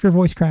 Even if your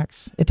voice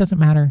cracks, it doesn't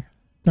matter.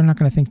 They're not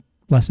going to think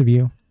less of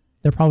you.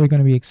 They're probably going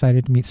to be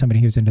excited to meet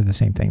somebody who's into the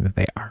same thing that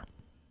they are.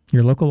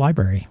 Your local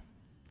library.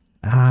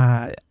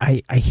 I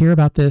hear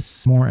about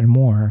this more and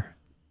more,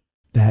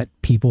 that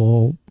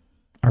people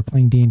are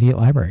playing D&D at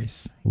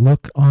libraries.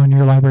 Look on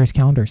your library's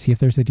calendar, see if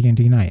there's a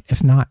D&D night.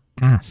 If not,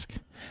 ask.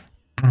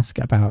 Ask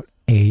about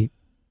a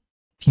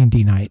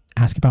D&D night.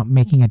 Ask about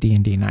making a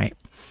D&D night.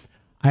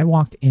 I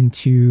walked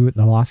into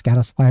the Los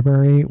Gatos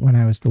library when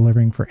I was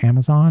delivering for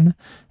Amazon,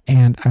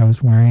 and I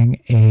was wearing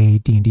a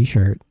D&D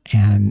shirt,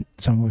 and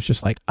someone was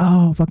just like,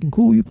 oh, fucking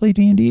cool, you play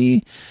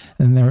D&D?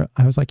 And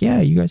I was like,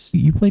 yeah,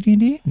 you play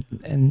D&D?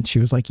 And she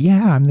was like,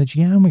 yeah, I'm the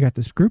GM. We got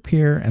this group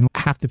here, and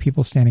half the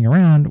people standing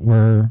around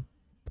were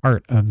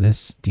part of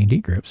this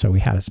D&D group, so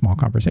we had a small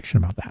conversation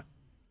about that.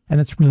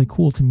 And it's really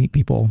cool to meet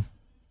people,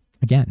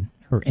 again,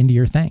 who are into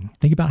your thing.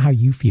 Think about how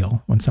you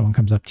feel when someone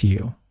comes up to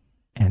you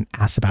and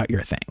asks about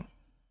your thing.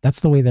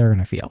 That's the way they're going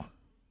to feel.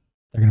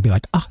 They're going to be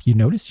like, oh, you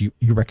notice? You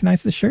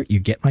recognize this shirt? You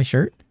get my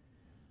shirt?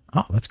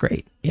 Oh, that's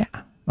great. Yeah,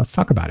 let's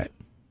talk about it.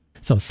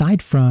 So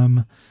aside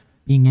from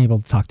being able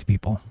to talk to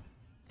people,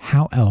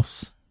 how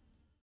else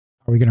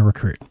are we going to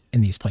recruit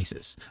in these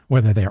places?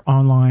 Whether they're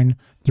online,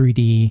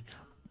 3D,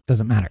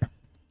 doesn't matter.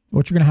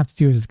 What you're going to have to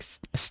do is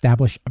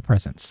establish a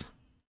presence.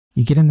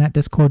 You get in that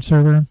Discord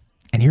server,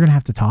 and you're going to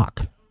have to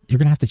talk. You're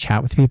going to have to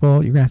chat with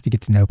people. You're going to have to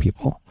get to know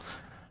people.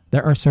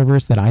 There are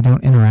servers that I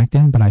don't interact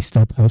in, but I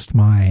still post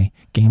my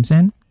games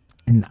in,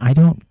 and I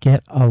don't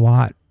get a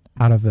lot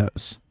out of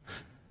those.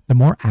 The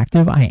more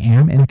active I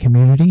am in a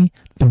community,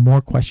 the more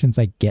questions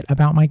I get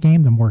about my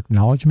game, the more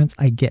acknowledgements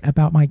I get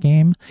about my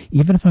game.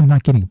 Even if I'm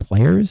not getting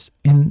players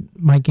in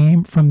my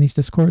game from these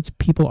Discords,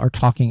 people are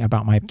talking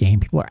about my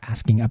game. People are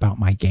asking about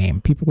my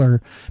game. People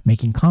are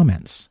making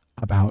comments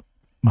about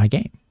my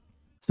game.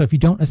 So if you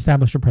don't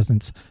establish a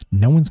presence,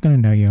 no one's going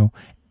to know you,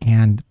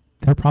 and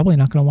they're probably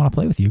not going to want to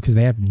play with you because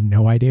they have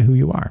no idea who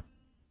you are.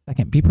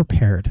 Second, be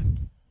prepared.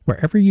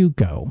 Wherever you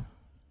go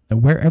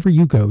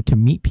to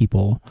meet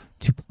people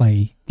to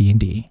play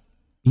D&D,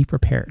 be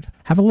prepared.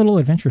 Have a little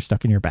adventure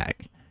stuck in your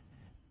bag.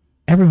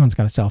 Everyone's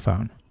got a cell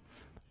phone.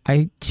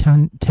 I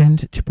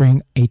tend to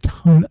bring a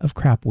ton of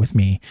crap with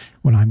me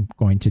when I'm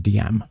going to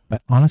DM,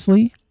 but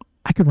honestly,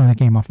 I could run a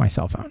game off my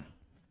cell phone.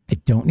 I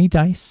don't need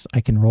dice. I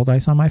can roll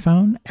dice on my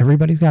phone.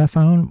 Everybody's got a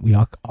phone. We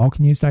all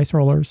can use dice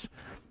rollers.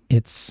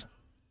 It's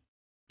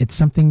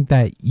something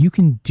that you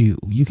can do.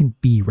 You can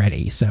be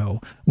ready.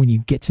 So when you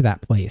get to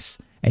that place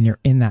and you're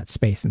in that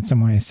space and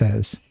someone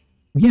says,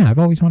 yeah, I've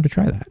always wanted to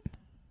try that.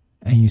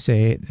 And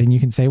then you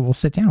can say, well,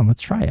 sit down,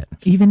 let's try it.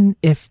 Even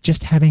if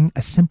just having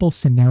a simple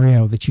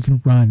scenario that you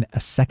can run a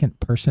second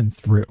person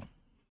through,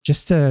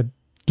 just to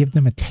give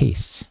them a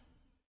taste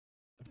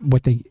of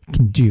what they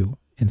can do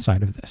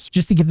inside of this,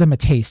 just to give them a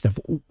taste of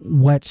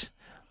what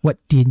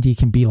D&D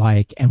can be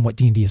like and what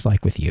D&D is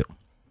like with you.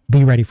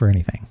 Be ready for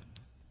anything.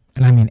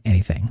 And I mean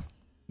anything.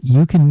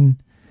 You can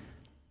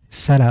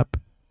set up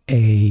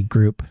a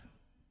group,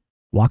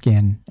 walk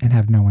in, and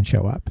have no one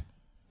show up.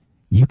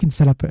 You can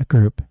set up a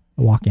group,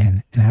 walk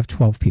in, and have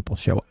 12 people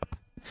show up.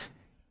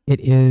 It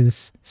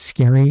is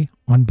scary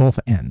on both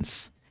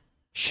ends.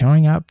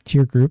 Showing up to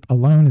your group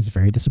alone is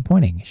very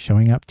disappointing.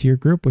 Showing up to your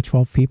group with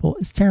 12 people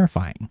is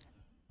terrifying.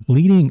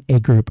 Leading a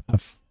group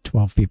of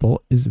 12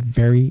 people is a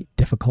very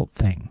difficult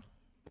thing.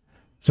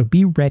 So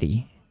be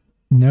ready.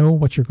 Know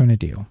what you're going to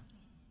do.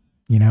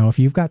 You know, if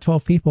you've got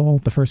 12 people,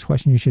 the first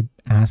question you should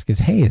ask is,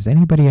 hey, has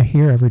anybody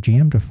here ever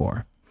GM'd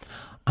before?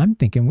 I'm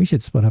thinking we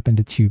should split up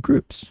into 2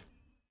 groups.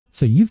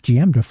 So you've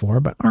GM'd before,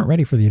 but aren't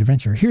ready for the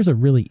adventure. Here's a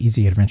really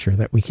easy adventure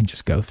that we can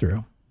just go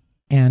through.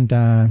 And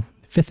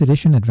 5th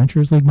edition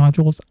Adventurers League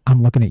modules,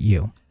 I'm looking at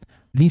you.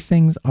 These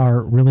things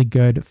are really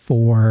good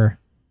for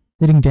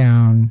sitting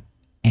down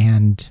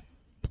and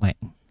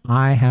playing.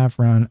 I have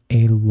run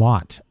a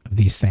lot of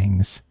these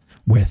things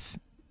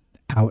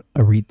without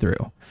a read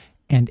through,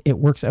 and it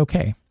works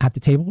okay. At the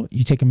table,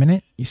 you take a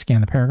minute, you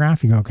scan the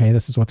paragraph, you go, okay,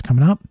 this is what's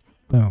coming up.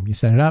 Boom, you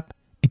set it up,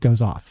 it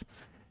goes off.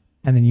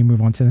 And then you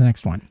move on to the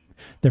next one.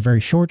 They're very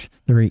short,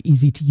 they're very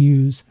easy to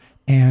use,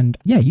 and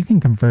yeah, you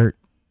can convert.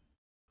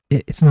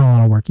 It's not a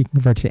lot of work. You can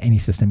convert to any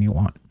system you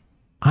want.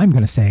 I'm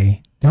going to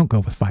say don't go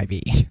with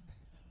 5e,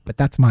 but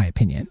that's my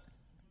opinion.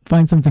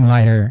 Find something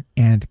lighter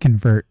and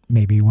convert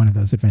maybe one of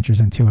those adventures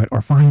into it,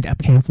 or find a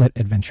pamphlet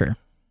adventure.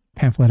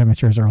 Pamphlet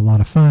adventures are a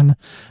lot of fun.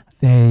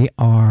 They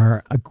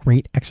are a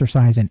great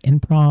exercise in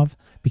improv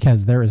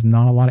because there is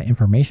not a lot of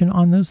information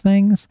on those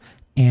things,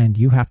 and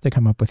you have to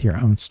come up with your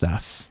own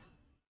stuff.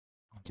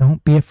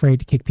 Don't be afraid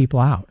to kick people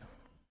out.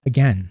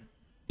 Again,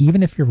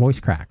 even if your voice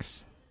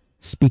cracks,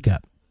 speak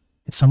up.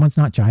 If someone's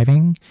not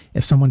jiving,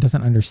 if someone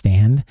doesn't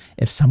understand,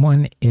 if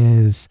someone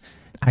is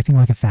acting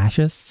like a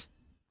fascist,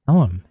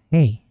 tell them,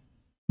 hey,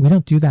 we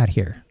don't do that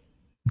here.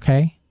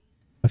 Okay?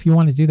 If you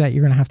want to do that,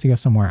 you're going to have to go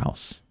somewhere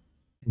else.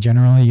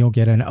 Generally, you'll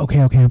get an, okay,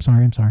 I'm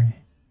sorry.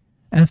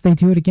 And if they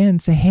do it again,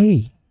 say,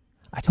 hey,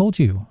 I told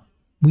you,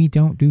 we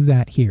don't do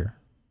that here.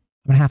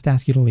 I'm going to have to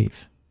ask you to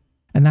leave.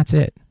 And that's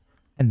it.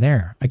 And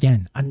there,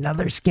 again,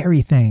 another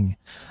scary thing.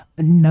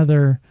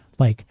 Another,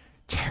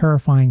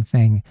 terrifying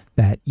thing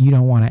that you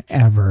don't want to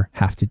ever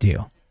have to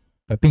do.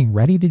 But being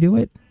ready to do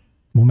it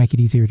will make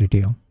it easier to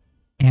do.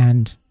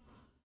 And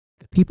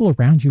the people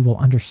around you will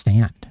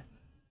understand.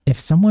 If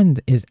someone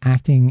is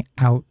acting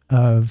out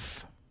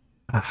of,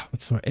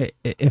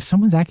 if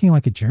someone's acting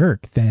like a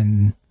jerk,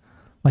 then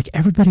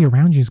everybody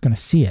around you is going to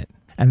see it.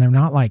 And they're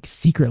not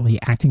secretly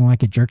acting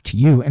like a jerk to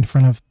you in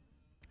front of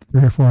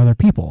 3 or 4 other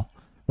people,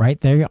 right?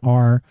 They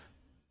are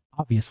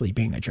obviously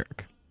being a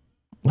jerk.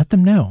 Let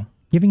them know.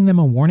 Giving them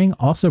a warning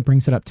also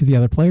brings it up to the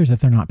other players if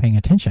they're not paying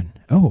attention.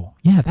 Oh,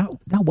 yeah,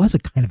 that was a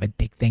kind of a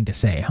dick thing to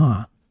say,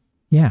 huh?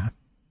 Yeah,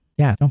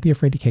 don't be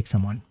afraid to kick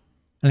someone.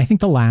 And I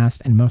think the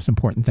last and most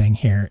important thing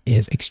here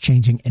is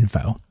exchanging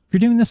info. If you're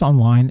doing this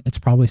online, it's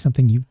probably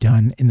something you've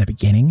done in the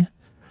beginning,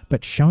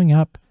 but showing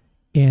up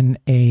in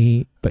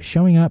a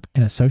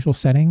social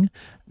setting,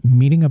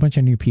 meeting a bunch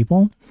of new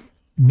people,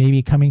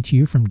 maybe coming to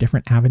you from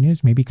different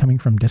avenues, maybe coming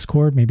from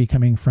Discord, maybe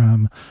coming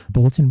from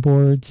bulletin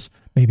boards,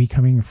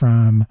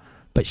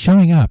 but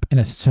showing up in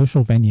a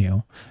social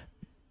venue,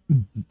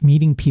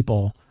 meeting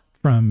people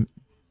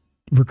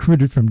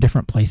recruited from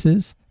different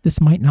places, this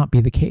might not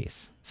be the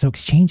case. So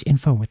exchange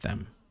info with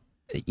them.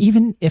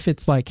 Even if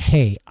it's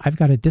hey, I've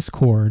got a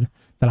Discord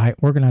that I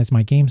organize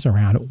my games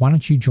around. Why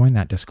don't you join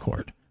that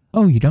Discord?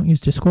 Oh, you don't use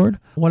Discord?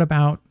 What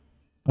about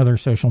other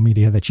social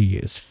media that you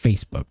use?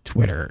 Facebook,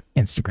 Twitter,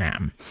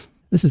 Instagram.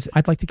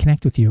 I'd like to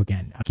connect with you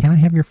again. Can I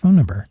have your phone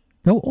number?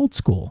 Go old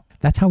school.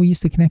 That's how we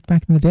used to connect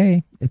back in the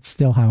day. It's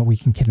still how we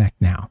can connect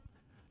now.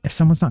 If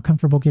someone's not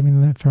comfortable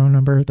giving the phone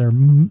number, there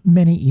are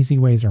many easy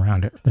ways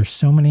around it. There's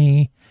so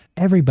many.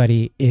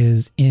 Everybody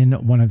is in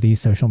one of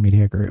these social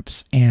media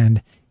groups,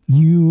 and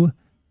you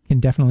can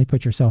definitely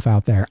put yourself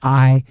out there.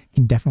 I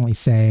can definitely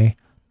say,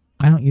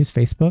 I don't use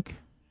Facebook,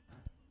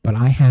 but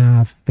I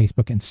have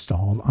Facebook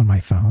installed on my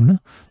phone.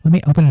 Let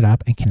me open it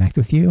up and connect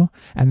with you,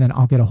 and then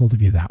I'll get a hold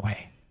of you that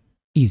way.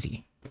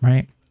 Easy,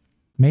 right?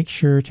 Make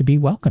sure to be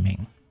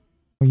welcoming.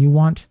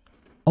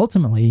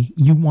 Ultimately,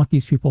 you want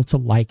these people to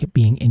like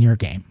being in your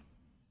game.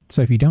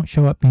 So if you don't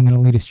show up being an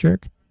elitist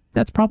jerk,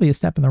 that's probably a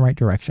step in the right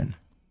direction.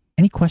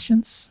 Any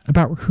questions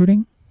about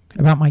recruiting,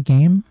 about my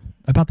game,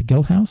 about the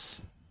guild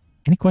house?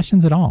 Any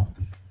questions at all?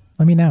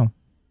 Let me know.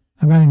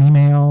 I've got an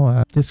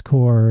email,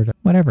 Discord,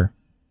 whatever.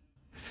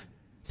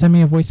 Send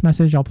me a voice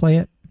message. I'll play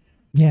it.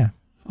 Yeah,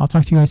 I'll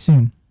talk to you guys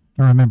soon.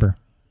 And remember,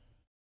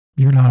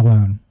 you're not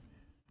alone.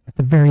 At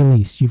the very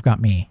least, you've got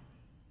me,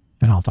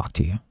 and I'll talk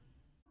to you.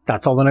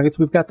 That's all the nuggets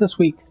we've got this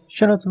week.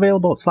 Show notes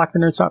available at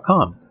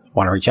slackernerds.com.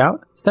 Want to reach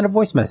out? Send a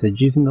voice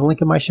message using the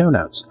link in my show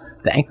notes,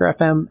 the Anchor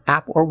FM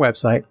app or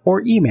website,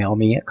 or email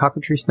me at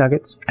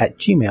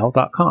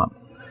cockatricenuggets@gmail.com.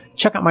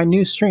 Check out my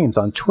new streams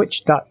on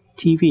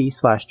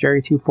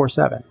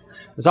twitch.tv/jerry247.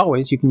 As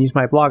always, you can use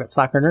my blog at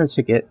Slacker Nerds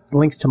to get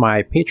links to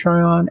my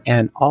Patreon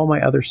and all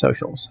my other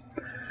socials.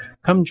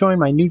 Come join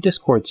my new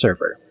Discord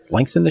server.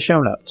 Links in the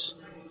show notes.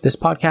 This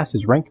podcast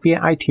is ranked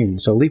via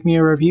iTunes, so leave me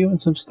a review and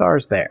some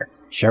stars there.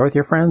 Share with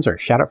your friends or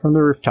shout out from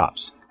the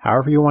rooftops.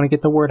 However you want to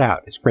get the word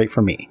out is great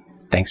for me.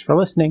 Thanks for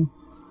listening.